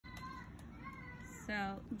So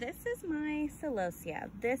this is my Celosia.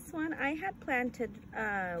 This one, I had planted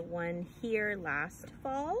one here last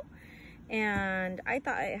fall, and I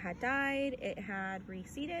thought it had died. It had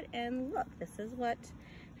reseeded, and look, this is what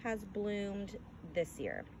has bloomed this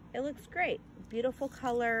year. It looks great, beautiful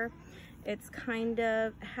color. It's kind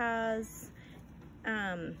of has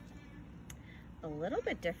a little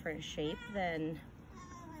bit different shape than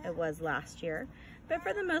it was last year, but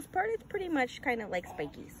for the most part, it's pretty much kind of like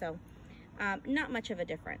spiky, so not much of a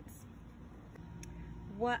difference.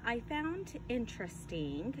 What I found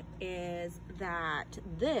interesting is that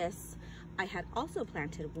this, I had also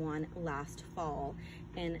planted one last fall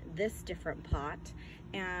in this different pot,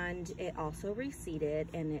 and it also reseeded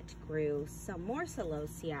and it grew some more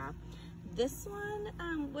Celosia. This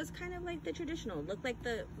one was kind of like the traditional, it looked like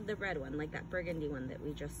the red one, like that burgundy one that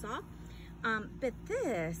we just saw. But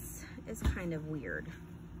this is kind of weird.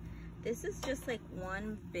 This is just like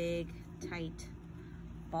one big tight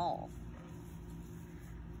ball.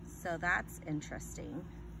 So that's interesting.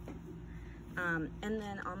 And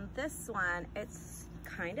then on this one, it's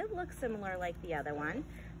kind of looks similar like the other one,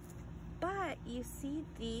 but you see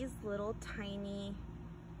these little tiny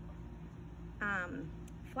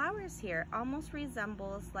flowers here. Almost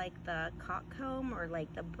resembles like the cockcomb or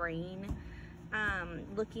like the brain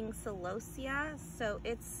looking Celosia. So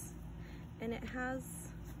and it has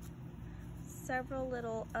several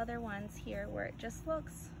little other ones here where it just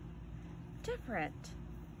looks different.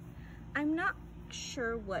 I'm not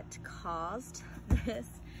sure what caused this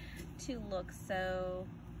to look so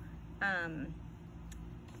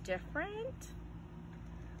different,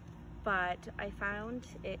 but I found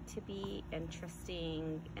it to be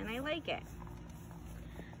interesting and I like it.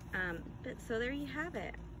 But so there you have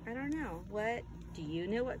it. I don't know, what do you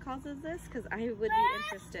know what causes this? Because I would be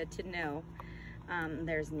interested to know.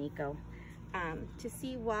 There's Nico. To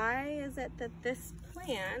see why is it that this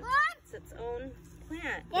plant, it's its own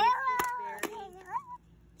plant, is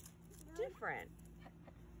very different.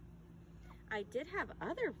 I did have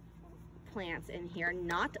other plants in here,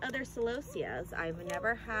 not other Celosias. I've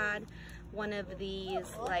never had one of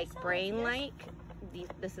these like brain-like.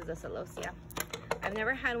 This is a Celosia. I've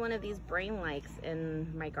never had one of these brain-likes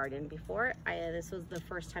in my garden before. This was the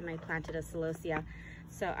first time I planted a Celosia,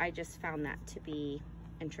 so I just found that to be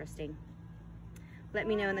interesting. Let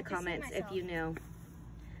me know in the comments if you know